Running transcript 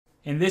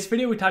In this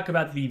video, we talk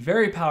about the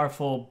very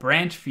powerful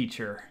branch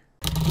feature.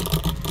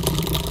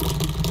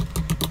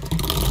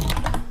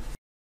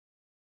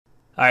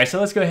 All right, so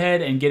let's go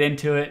ahead and get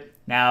into it.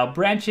 Now,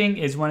 branching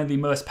is one of the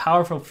most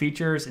powerful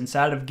features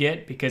inside of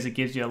Git because it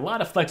gives you a lot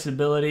of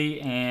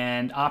flexibility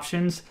and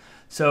options.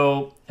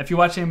 So if you're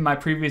watching my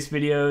previous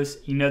videos,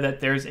 you know that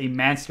there's a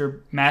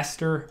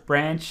master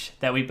branch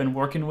that we've been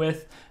working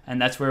with,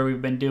 and that's where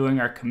we've been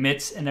doing our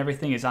commits and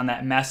everything is on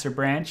that master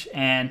branch.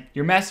 And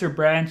your master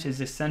branch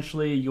is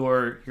essentially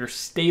your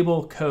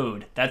stable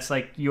code. That's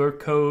like your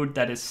code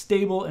that is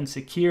stable and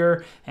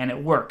secure, and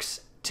it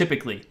works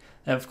typically.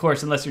 Of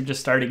course, unless you're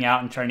just starting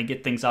out and trying to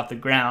get things off the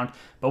ground.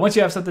 But once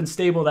you have something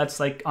stable, that's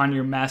like on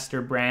your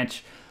master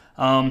branch.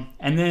 And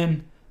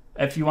then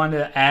if you want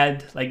to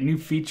add like new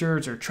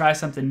features or try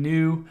something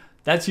new,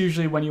 that's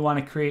usually when you want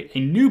to create a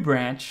new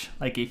branch,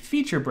 like a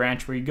feature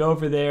branch, where you go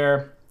over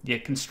there, you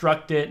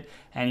construct it,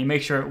 and you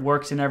make sure it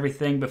works and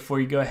everything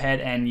before you go ahead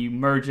and you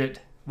merge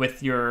it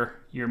with your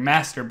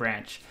master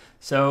branch.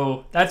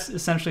 So that's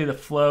essentially the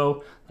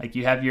flow. Like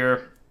you have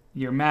your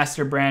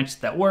master branch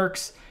that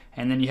works,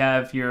 and then you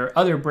have your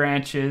other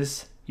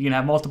branches. You can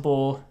have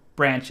multiple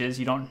branches.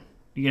 You can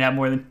have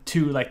more than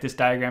two, like this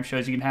diagram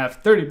shows. You can have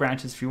 30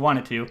 branches if you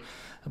wanted to.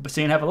 But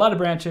so you can have a lot of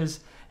branches,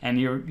 and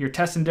you're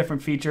testing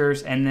different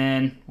features, and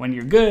then when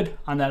you're good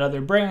on that other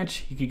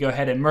branch, you could go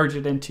ahead and merge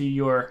it into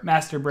your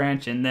master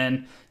branch, and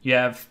then you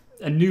have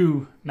a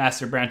new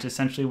master branch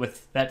essentially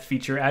with that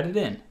feature added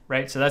in,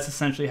 right? So that's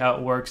essentially how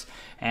it works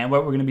and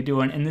what we're going to be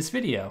doing in this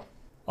video.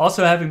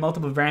 Also, having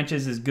multiple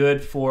branches is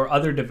good for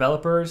other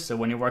developers. So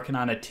when you're working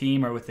on a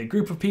team or with a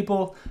group of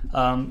people,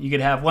 you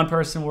could have one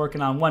person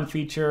working on one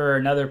feature, or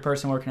another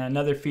person working on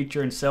another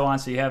feature, and so on.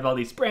 So you have all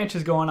these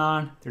branches going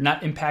on. They're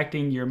not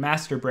impacting your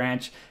master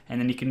branch, and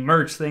then you can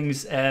merge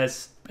things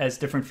as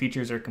different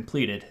features are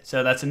completed.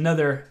 So that's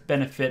another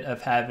benefit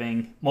of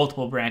having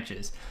multiple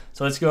branches.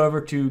 So let's go over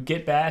to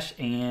Git Bash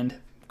and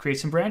create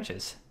some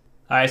branches.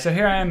 All right, so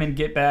here I am in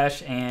Git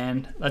Bash,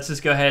 and let's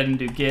just go ahead and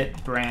do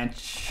git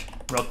branch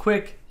real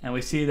quick, and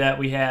we see that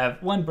we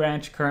have one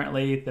branch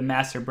currently, the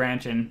master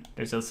branch, and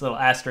there's this little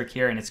asterisk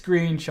here and it's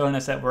green showing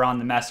us that we're on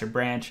the master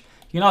branch.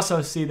 You can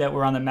also see that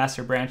we're on the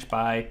master branch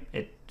by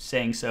it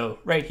saying so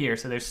right here.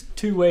 So there's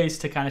two ways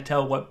to kind of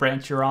tell what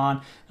branch you're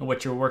on and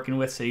what you're working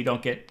with, so you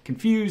don't get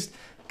confused,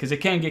 because it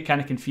can get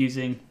kind of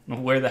confusing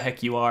where the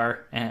heck you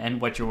are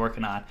and what you're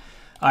working on.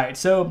 All right,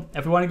 so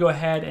if we want to go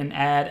ahead and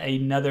add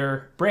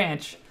another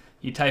branch,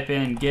 you type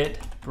in git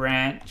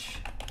branch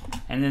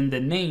and then the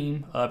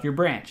name of your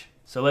branch.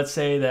 So let's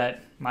say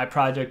that my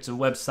project's a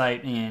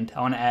website and I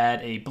want to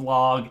add a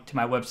blog to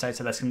my website,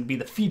 so that's going to be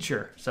the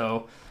feature.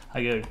 So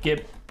I go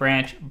git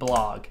branch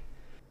blog.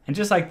 And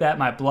just like that,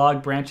 my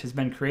blog branch has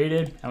been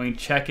created, and we can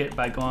check it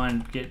by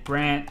going git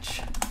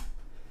branch.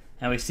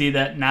 And we see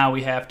that now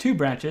we have two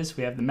branches.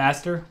 We have the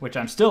master, which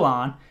I'm still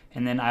on,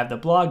 and then I have the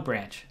blog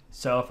branch.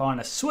 So if I want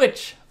to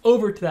switch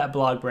over to that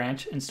blog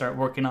branch and start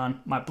working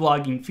on my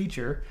blogging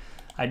feature,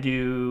 I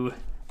do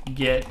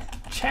git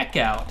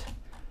checkout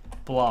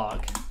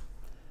blog.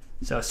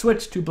 So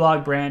switch to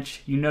blog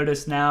branch. You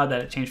notice now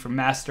that it changed from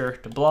master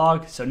to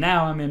blog. So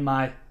now I'm in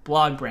my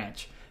blog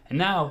branch, and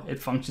now it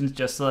functions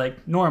just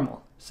like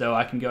normal. So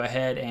I can go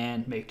ahead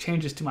and make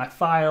changes to my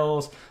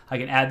files. I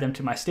can add them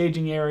to my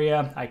staging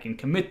area. I can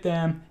commit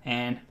them,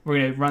 and we're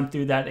going to run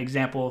through that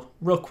example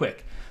real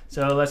quick.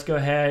 So let's go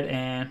ahead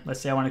and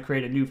let's say I want to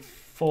create a new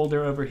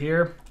folder over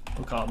here.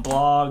 We'll call it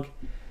blog.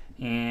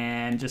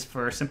 And just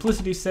for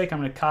simplicity's sake, I'm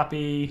going to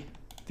copy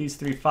these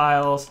three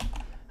files.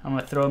 I'm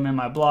going to throw them in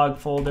my blog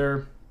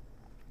folder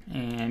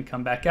and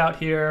come back out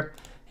here.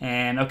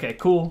 And okay,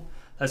 cool.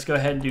 Let's go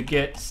ahead and do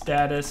git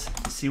status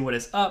to see what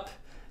is up.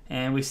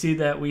 And we see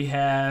that we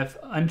have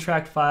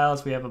untracked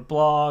files. We have a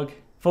blog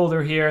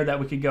folder here that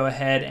we could go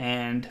ahead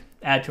and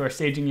add to our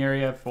staging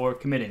area for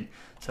committing.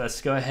 So let's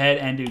go ahead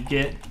and do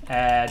git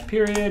add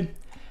period.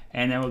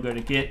 And then we'll go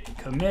to git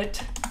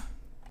commit.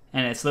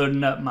 And it's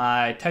loading up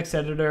my text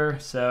editor.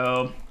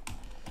 So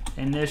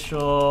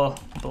initial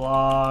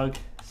blog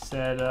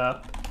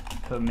setup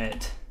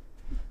commit.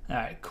 All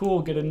right,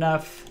 cool, good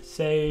enough,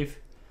 save.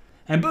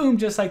 And boom,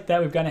 just like that,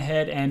 we've gone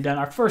ahead and done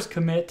our first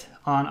commit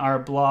on our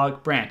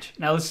blog branch.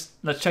 Now let's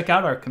check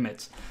out our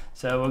commits.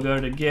 So we'll go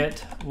to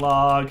git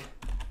log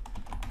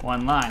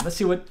oneline. Let's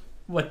see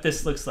what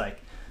this looks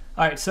like.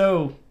 All right,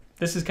 so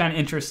this is kind of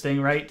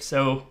interesting, right?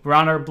 So we're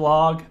on our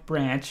blog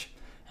branch,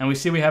 and we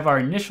see we have our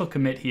initial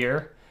commit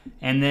here,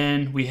 and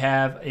then we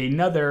have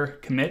another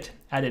commit,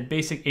 added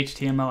basic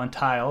HTML and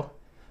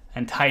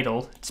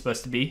title, it's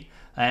supposed to be.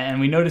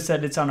 And we notice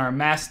that it's on our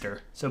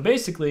master. So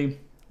basically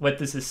what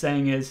this is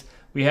saying is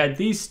we had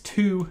these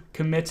two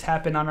commits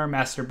happen on our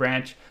master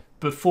branch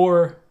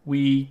before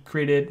we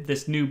created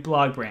this new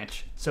blog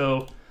branch.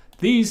 So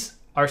these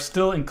are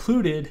still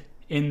included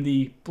in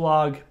the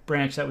blog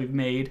branch that we've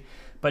made,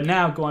 but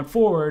now going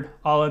forward,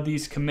 all of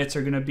these commits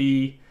are going to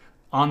be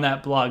on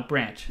that blog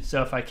branch.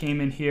 So if I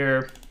came in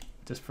here,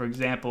 just for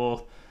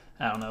example,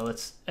 I don't know,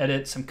 let's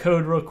edit some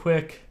code real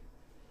quick.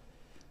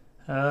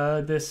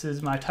 This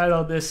is my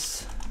title.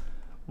 This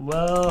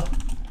Well,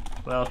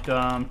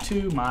 welcome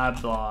to my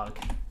blog.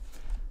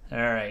 All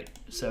right,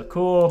 so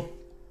cool.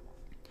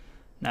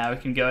 Now we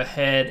can go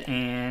ahead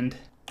and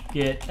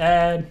git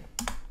add,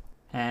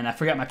 and I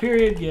forgot my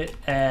period, git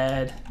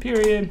add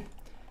period,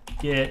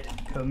 git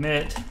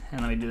commit, and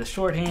let me do the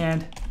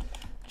shorthand,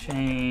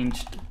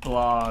 changed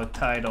blog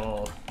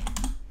title.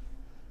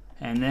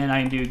 And then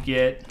I can do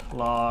git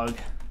log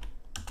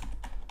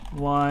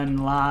one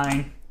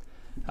line.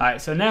 All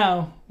right, so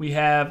now we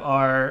have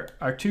our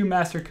two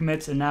master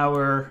commits, and now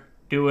we're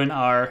doing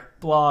our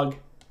blog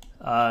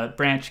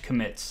branch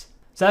commits.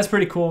 So that's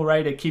pretty cool,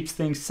 right? It keeps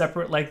things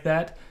separate like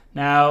that.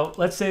 Now,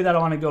 let's say that I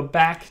want to go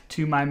back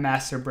to my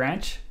master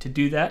branch. To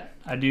do that,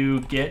 I do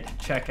git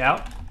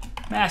checkout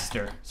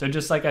master. So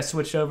just like I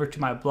switched over to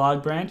my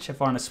blog branch,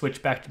 if I want to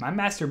switch back to my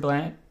master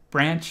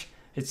branch,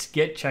 it's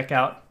git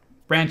checkout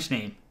branch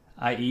name,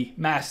 i.e.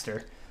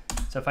 master.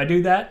 So if I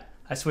do that,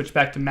 I switch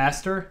back to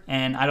master,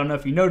 and I don't know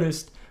if you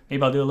noticed,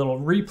 maybe I'll do a little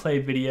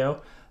replay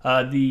video,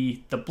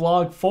 the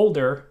blog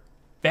folder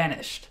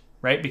vanished,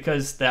 right?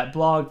 Because that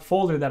blog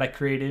folder that I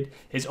created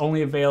is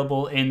only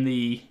available in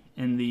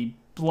the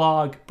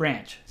blog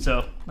branch.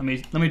 So let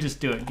me just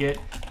do it. Git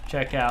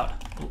checkout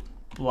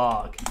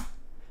blog,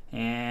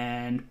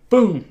 and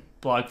boom,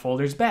 blog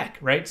folder's back,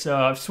 right? So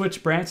I've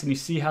switched branch, and you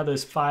see how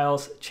those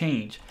files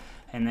change.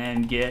 And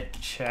then git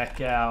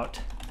checkout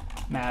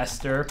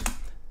master,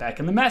 back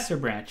in the master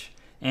branch.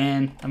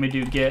 And let me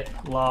do git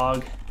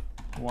log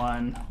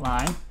one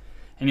line,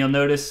 and you'll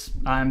notice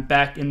I'm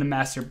back in the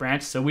master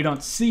branch, so we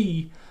don't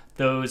see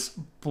those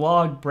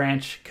blog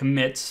branch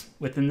commits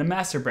within the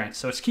master branch.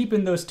 So it's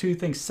keeping those two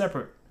things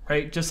separate,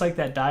 right? Just like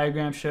that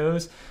diagram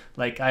shows,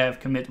 like I have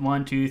commit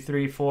 1, 2,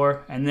 3,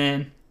 4, and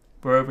then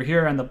we're over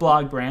here on the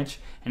blog branch,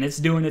 and it's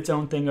doing its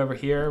own thing over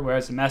here,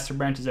 whereas the master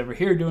branch is over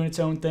here doing its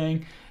own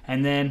thing.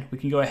 And then we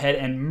can go ahead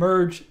and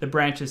merge the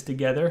branches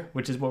together,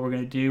 which is what we're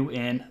going to do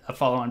in a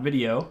follow-on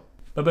video.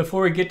 But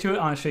before we get to it,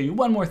 I want to show you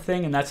one more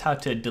thing, and that's how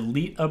to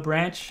delete a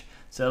branch.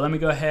 So let me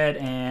go ahead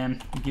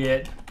and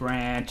git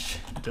branch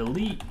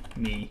delete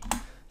me.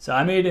 So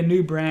I made a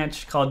new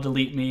branch called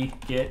delete me,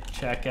 git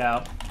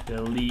checkout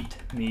delete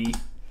me.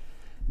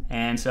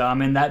 And so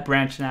I'm in that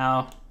branch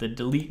now, the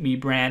delete me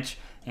branch,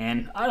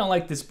 and I don't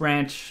like this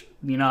branch.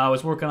 You know, I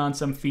was working on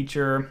some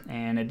feature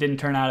and it didn't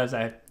turn out as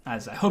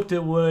I hoped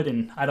it would,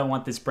 and I don't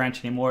want this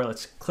branch anymore.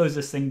 Let's close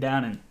this thing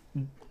down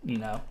and, you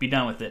know, be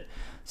done with it.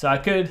 So I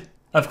could,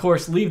 of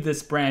course, leave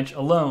this branch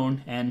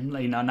alone and,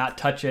 you know, not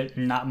touch it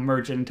and not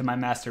merge it into my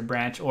master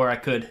branch, or I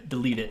could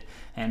delete it,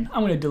 and I'm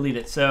going to delete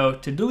it. So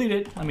to delete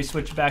it, let me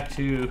switch back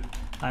to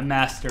my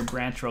master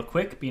branch real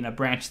quick, being a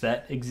branch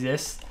that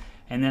exists,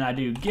 and then I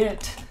do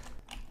git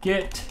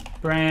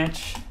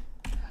branch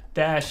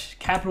dash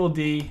capital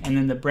D, and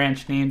then the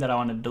branch name that I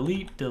want to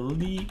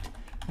delete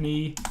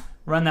me.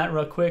 Run that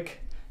real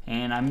quick,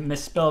 and I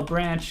misspelled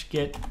branch,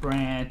 git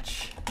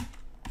branch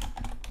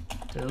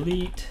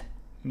delete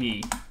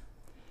me.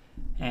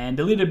 And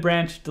deleted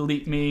branch,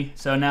 delete me.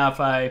 So now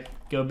if I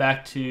go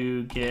back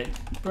to git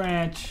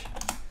branch,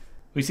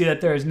 we see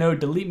that there is no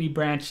delete me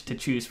branch to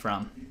choose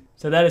from.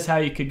 So that is how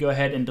you could go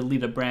ahead and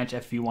delete a branch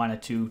if you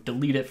wanted to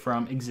delete it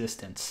from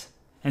existence.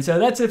 And so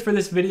that's it for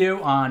this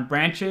video on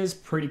branches.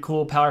 Pretty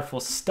cool, powerful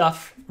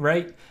stuff,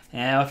 right?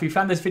 And if you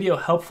found this video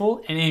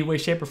helpful in any way,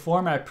 shape, or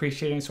form, I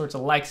appreciate any sorts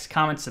of likes,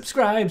 comments,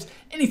 subscribes,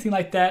 anything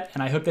like that.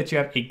 And I hope that you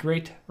have a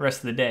great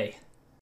rest of the day.